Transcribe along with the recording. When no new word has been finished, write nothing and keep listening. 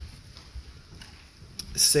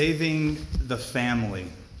Saving the family.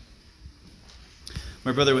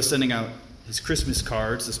 My brother was sending out his Christmas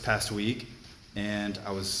cards this past week, and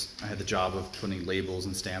I had the job of putting labels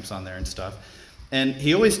and stamps on there and stuff. And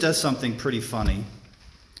he always does something pretty funny.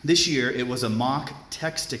 This year, it was a mock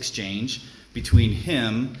text exchange between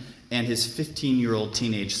him and his 15-year-old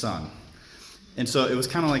teenage son. And so it was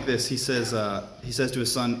kind of like this. He says to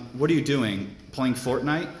his son, "What are you doing? Playing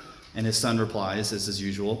Fortnite?" And his son replies, as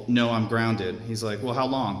usual, "No, I'm grounded." He's like, "Well, how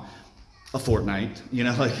long?" "A fortnight."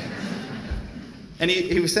 And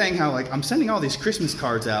he was saying how, I'm sending all these Christmas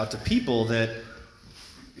cards out to people that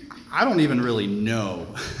I don't even really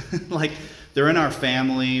know. They're in our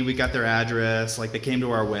family, we got their address, they came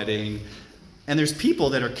to our wedding. And there's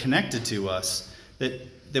people that are connected to us that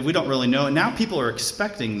we don't really know. And now people are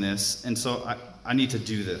expecting this, and so I need to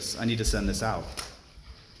do this. I need to send this out.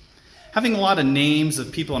 Having a lot of names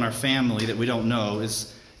of people in our family that we don't know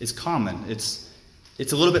is common. It's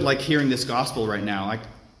a little bit like hearing this gospel right now.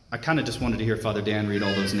 I kind of just wanted to hear Father Dan read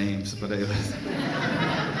all those names, but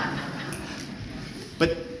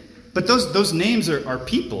but those names are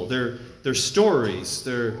people. They're stories.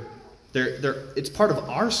 It's part of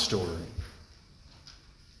our story.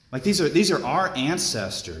 These are our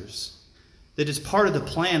ancestors. That is part of the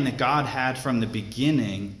plan that God had from the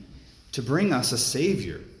beginning to bring us a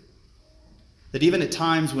Savior. That even at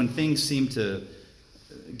times when things seem to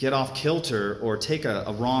get off kilter or take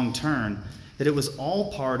a wrong turn, that it was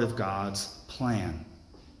all part of God's plan.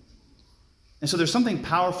 And so there's something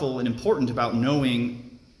powerful and important about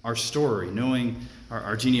knowing our story, knowing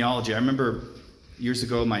our genealogy. I remember years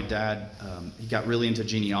ago, my dad, he got really into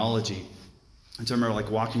genealogy. And so I remember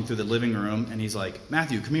walking through the living room, and he's like,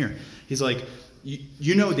 "Matthew, come here." He's like,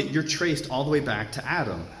 you know that you're traced all the way back to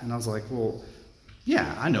Adam. And I was like, "Well,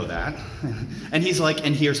 yeah, I know that." And he's like,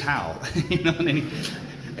 "And here's how."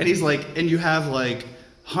 And he's like, "And you have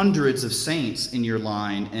hundreds of saints in your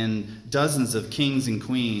line and dozens of kings and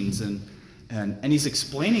queens." And he's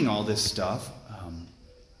explaining all this stuff.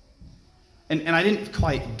 And I didn't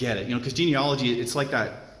quite get it, because genealogy, it's like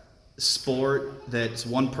that sport that's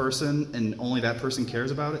one person and only that person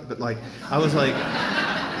cares about it. But I was like,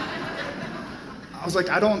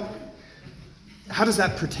 how does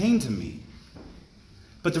that pertain to me?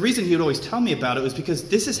 But the reason he would always tell me about it was because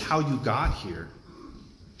this is how you got here.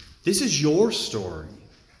 This is your story.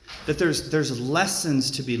 That there's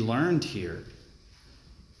lessons to be learned here.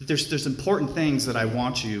 That there's important things that I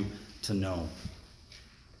want you to know.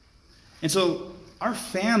 And so our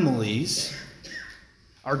families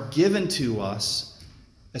are given to us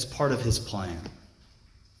as part of his plan.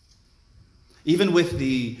 Even with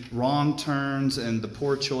the wrong turns and the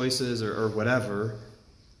poor choices or whatever,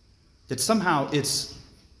 that somehow it's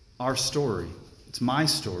our story. It's my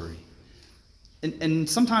story. And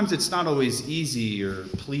sometimes it's not always easy or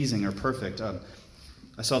pleasing or perfect. I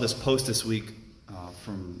saw this post this week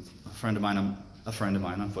from a friend of mine on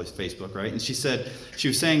Facebook, right? And she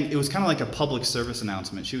was saying, it was kind of like a public service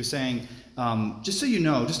announcement. She was saying, just so you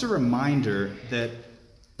know, just a reminder that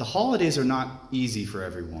the holidays are not easy for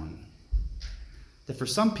everyone. That for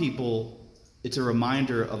some people, it's a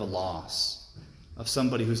reminder of a loss, of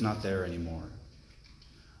somebody who's not there anymore.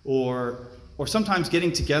 Or sometimes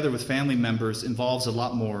getting together with family members involves a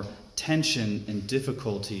lot more tension and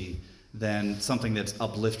difficulty than something that's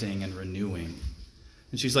uplifting and renewing.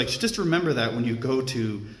 And she's like, just remember that when you go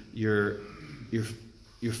to your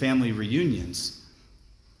family reunions.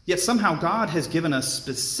 Yet somehow God has given us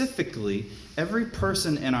specifically every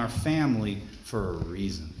person in our family for a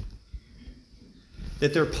reason.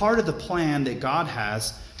 That they're part of the plan that God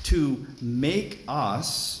has to make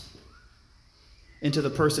us into the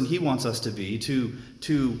person he wants us to be,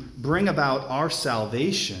 to bring about our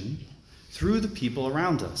salvation through the people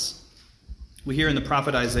around us. We hear in the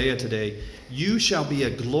prophet Isaiah today, "You shall be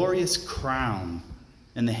a glorious crown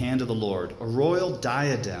in the hand of the Lord, a royal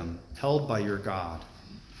diadem held by your God.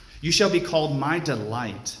 You shall be called my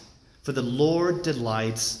delight, for the Lord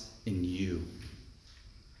delights in you."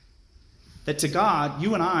 That to God,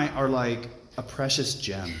 you and I are like a precious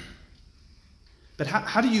gem. But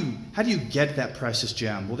how do you get that precious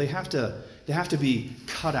gem? Well, they have to be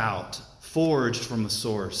cut out, forged from a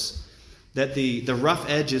source. That the rough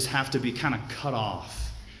edges have to be kind of cut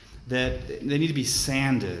off. That they need to be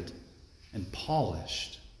sanded and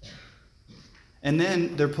polished. And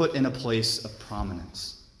then they're put in a place of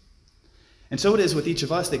prominence. And so it is with each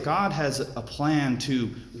of us that God has a plan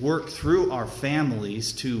to work through our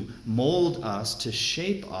families, to mold us, to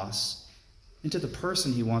shape us into the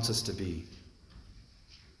person he wants us to be.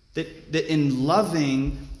 That in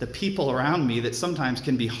loving the people around me that sometimes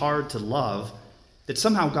can be hard to love, that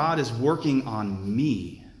somehow God is working on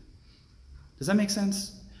me. Does that make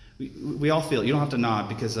sense? We all feel it. You don't have to nod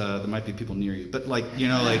because there might be people near you. But but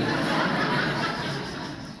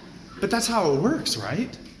that's how it works,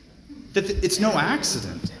 right? That it's no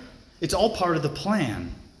accident. It's all part of the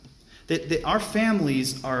plan. That our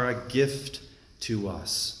families are a gift to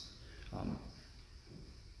us.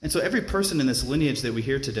 And so every person in this lineage that we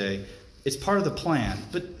hear today, it's part of the plan.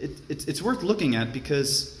 But it's worth looking at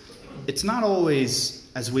because it's not always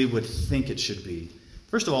as we would think it should be.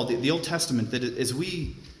 First of all, the Old Testament, that as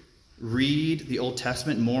we read the Old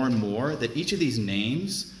Testament more and more, that each of these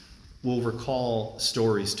names will recall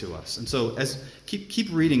stories to us. And so keep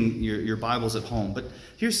reading your Bibles at home. But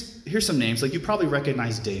here's some names. Like you probably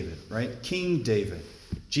recognize David, right? King David.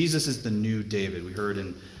 Jesus is the new David. We heard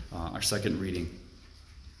in our second reading.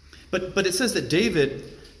 But it says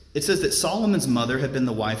that Solomon's mother had been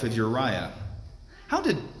the wife of Uriah. How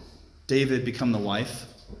did David become the wife?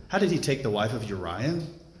 How did he take the wife of Uriah? Do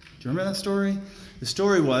you remember that story? The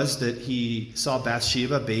story was that he saw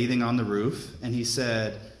Bathsheba bathing on the roof, and he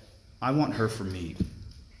said, I want her for me.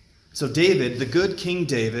 So David, the good King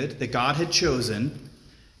David that God had chosen,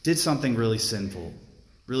 did something really sinful,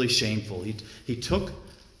 really shameful. He took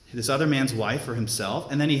this other man's wife for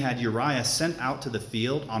himself, and then he had Uriah sent out to the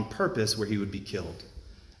field on purpose where he would be killed.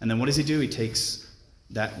 And then what does he do? He takes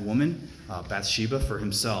that woman, Bathsheba, for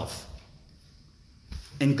himself.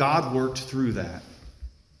 And God worked through that.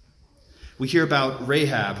 We hear about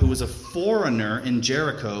Rahab, who was a foreigner in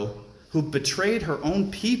Jericho, who betrayed her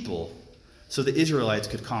own people so the Israelites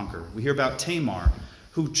could conquer. We hear about Tamar,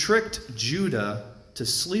 who tricked Judah to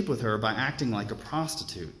sleep with her by acting like a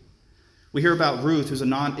prostitute. We hear about Ruth, who's a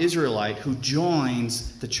non-Israelite, who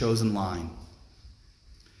joins the chosen line.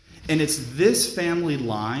 And it's this family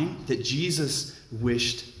line that Jesus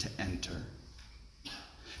wished to enter.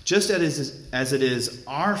 Just as it is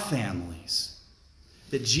our families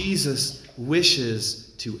that Jesus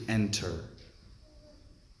wishes to enter.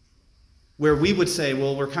 Where we would say,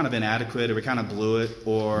 well, we're kind of inadequate, or we kind of blew it,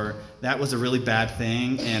 or that was a really bad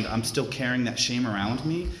thing, and I'm still carrying that shame around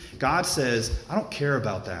me. God says, I don't care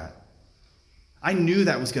about that. I knew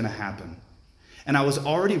that was going to happen. And I was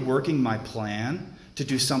already working my plan to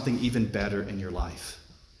do something even better in your life,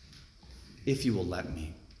 if you will let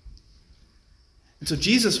me. And so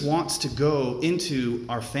Jesus wants to go into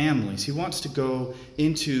our families. He wants to go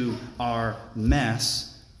into our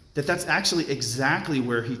mess. That's actually exactly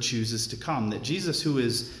where he chooses to come. That Jesus, who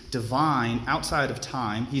is divine, outside of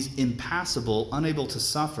time, he's impassible, unable to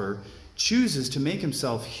suffer, chooses to make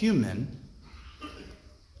himself human,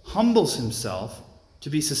 humbles himself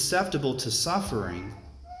to be susceptible to suffering,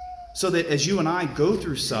 so that as you and I go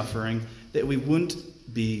through suffering, that we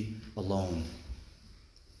wouldn't be alone.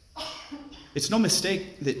 It's no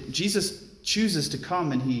mistake that Jesus chooses to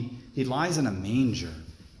come and he lies in a manger.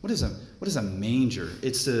 What is a manger?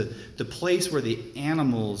 It's the place where the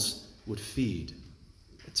animals would feed.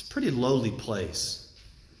 It's a pretty lowly place.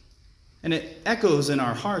 And it echoes in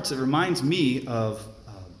our hearts. It reminds me of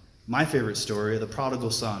my favorite story, the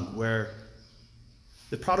prodigal son, where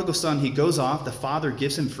the prodigal son, he goes off, the father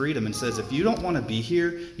gives him freedom and says, if you don't want to be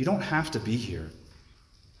here, you don't have to be here.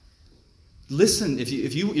 Listen, if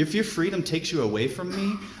your freedom takes you away from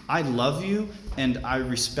me, I love you and I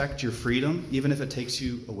respect your freedom, even if it takes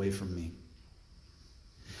you away from me.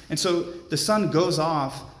 And so the son goes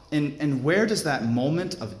off, and where does that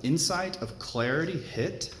moment of insight, of clarity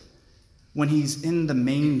hit? When he's in the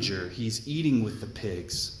manger, he's eating with the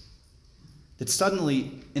pigs. That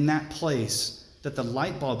suddenly, in that place, that the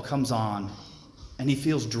light bulb comes on and he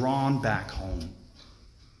feels drawn back home.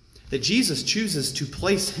 That Jesus chooses to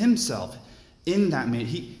place himself in that manger.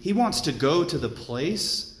 He wants to go to the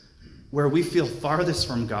place where we feel farthest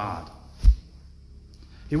from God.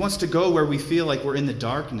 He wants to go where we feel like we're in the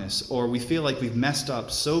darkness, or we feel like we've messed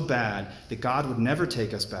up so bad that God would never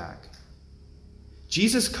take us back.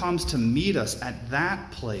 Jesus comes to meet us at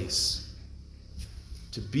that place,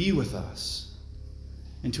 to be with us,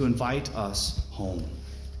 and to invite us home.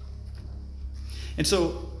 And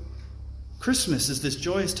so Christmas is this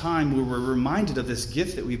joyous time where we're reminded of this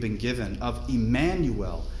gift that we've been given, of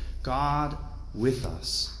Emmanuel, God with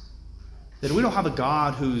us. That we don't have a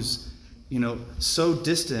God who's, so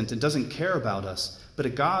distant and doesn't care about us, but a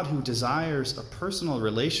God who desires a personal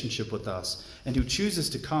relationship with us and who chooses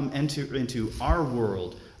to come into our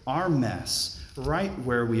world, our mess, right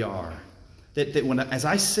where we are. That as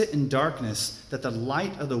I sit in darkness, that the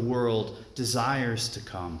light of the world desires to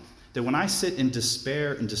come. That when I sit in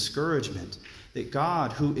despair and discouragement, that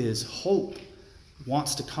God, who is hope,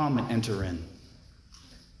 wants to come and enter in.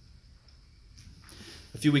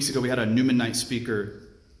 few weeks ago we had a Newman Night speaker,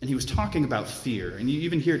 and he was talking about fear. And you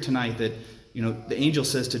even hear tonight that, the angel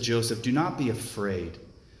says to Joseph, "Do not be afraid."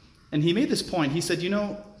 And he made this point. He said,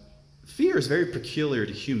 fear is very peculiar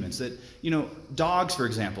to humans. That, dogs, for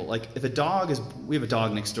example, like if we have a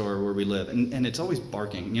dog next door where we live, and it's always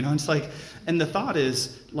barking, it's like, and the thought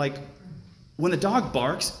is, like, when the dog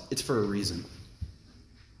barks, it's for a reason.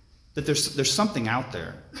 That there's something out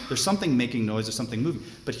there. There's something making noise, there's something moving.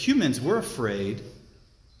 But humans, we're afraid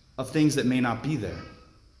of things that may not be there.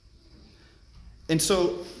 And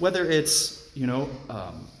so whether it's,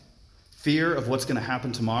 fear of what's going to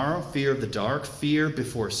happen tomorrow, fear of the dark, fear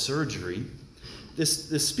before surgery,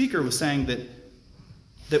 this speaker was saying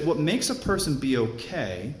that what makes a person be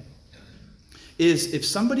okay is if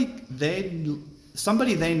somebody they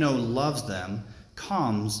know loves them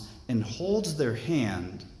comes and holds their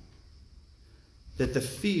hand, that the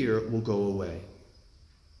fear will go away.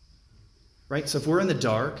 Right? So if we're in the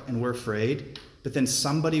dark and we're afraid, but then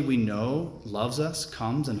somebody we know loves us,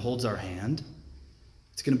 comes and holds our hand,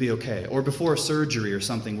 it's going to be okay. Or before a surgery or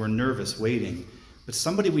something, we're nervous, waiting, but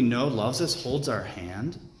somebody we know loves us, holds our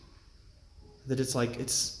hand, that it's like,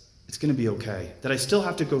 it's going to be okay. That I still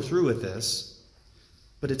have to go through with this,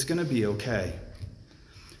 but it's going to be okay.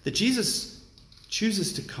 That Jesus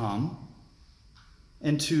chooses to come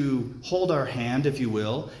and to hold our hand, if you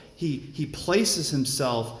will. He places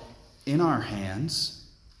himself in our hands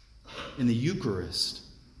in the Eucharist.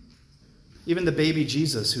 Even the baby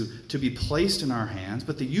Jesus, who to be placed in our hands,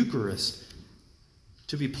 but the Eucharist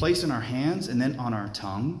to be placed in our hands and then on our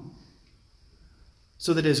tongue,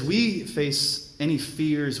 so that as we face any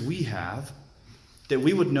fears we have, that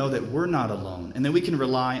we would know that we're not alone and that we can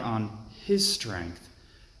rely on his strength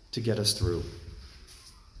to get us through.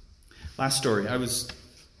 Last story. I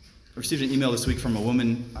received an email this week from a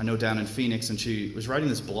woman I know down in Phoenix, and she was writing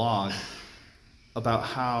this blog about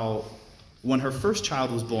how when her first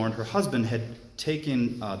child was born, her husband had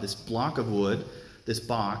taken this block of wood, this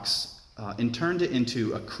box, and turned it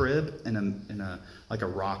into a crib and like a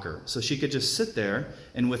rocker. So she could just sit there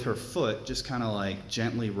and with her foot just kind of like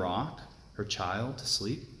gently rock her child to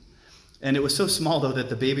sleep. And it was so small, though, that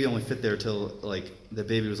the baby only fit there till like the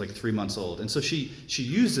baby was like 3 months old. And so she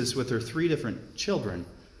used this with her 3 different children.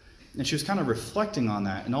 And she was kind of reflecting on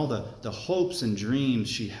that and all the hopes and dreams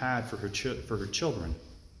she had for her children.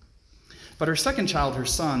 But her second child, her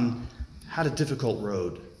son, had a difficult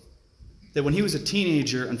road. That when he was a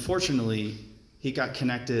teenager, unfortunately, he got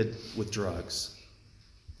connected with drugs.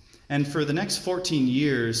 And for the next 14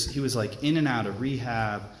 years, he was like in and out of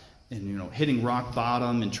rehab and, hitting rock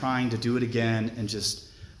bottom and trying to do it again and just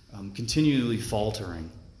continually faltering.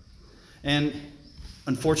 And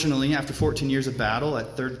unfortunately, after 14 years of battle,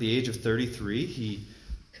 at the age of 33,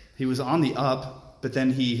 he was on the up, but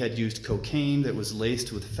then he had used cocaine that was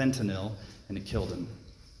laced with fentanyl, and it killed him.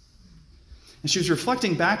 And she was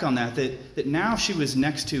reflecting back on that now she was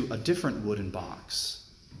next to a different wooden box.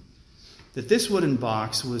 That this wooden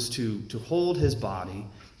box was to hold his body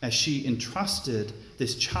as she entrusted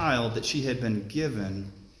this child that she had been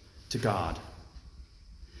given to God.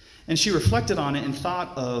 And she reflected on it and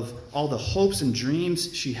thought of all the hopes and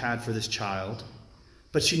dreams she had for this child,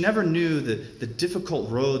 but she never knew the difficult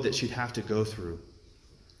road that she'd have to go through.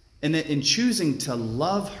 And that in choosing to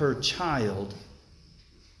love her child,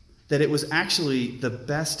 that it was actually the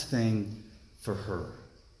best thing for her.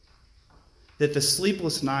 That the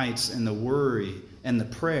sleepless nights and the worry and the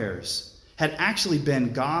prayers had actually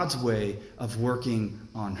been God's way of working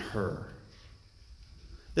on her.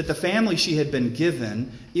 That the family she had been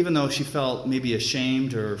given, even though she felt maybe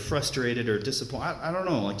ashamed or frustrated or disappointed, I don't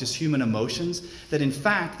know, like just human emotions, that in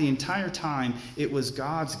fact, the entire time, it was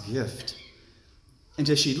God's gift. And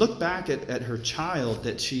as she looked back at her child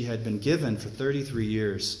that she had been given for 33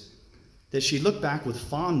 years, that she looked back with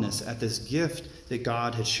fondness at this gift that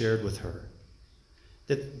God had shared with her.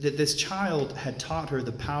 That this child had taught her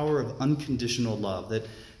the power of unconditional love,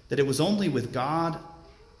 that it was only with God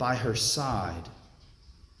by her side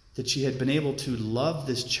that she had been able to love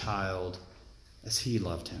this child as he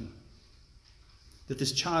loved him. That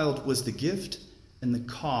this child was the gift and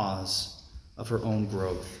the cause of her own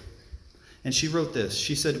growth. And she wrote this.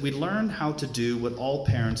 She said, "We learn how to do what all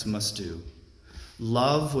parents must do.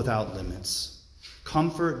 Love without limits.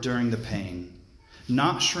 Comfort during the pain.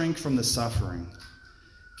 Not shrink from the suffering.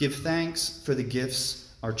 Give thanks for the gifts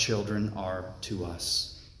our children are to us."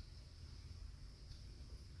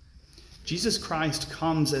 Jesus Christ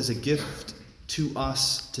comes as a gift to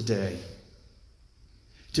us today,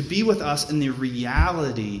 to be with us in the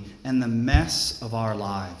reality and the mess of our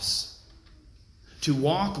lives, to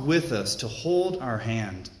walk with us, to hold our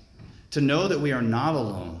hand, to know that we are not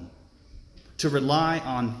alone, to rely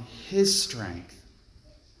on his strength,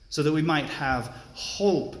 so that we might have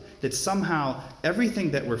hope that somehow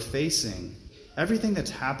everything that we're facing, everything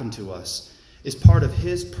that's happened to us, is part of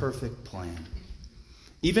his perfect plan.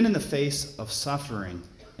 Even in the face of suffering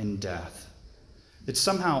and death, that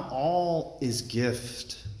somehow all is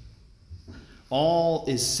gift, all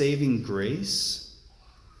is saving grace.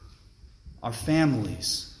 Our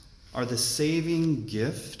families are the saving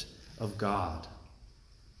gift of God.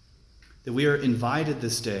 That we are invited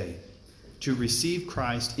this day to receive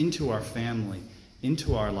Christ into our family,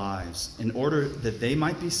 into our lives, in order that they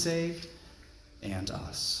might be saved and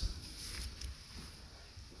us.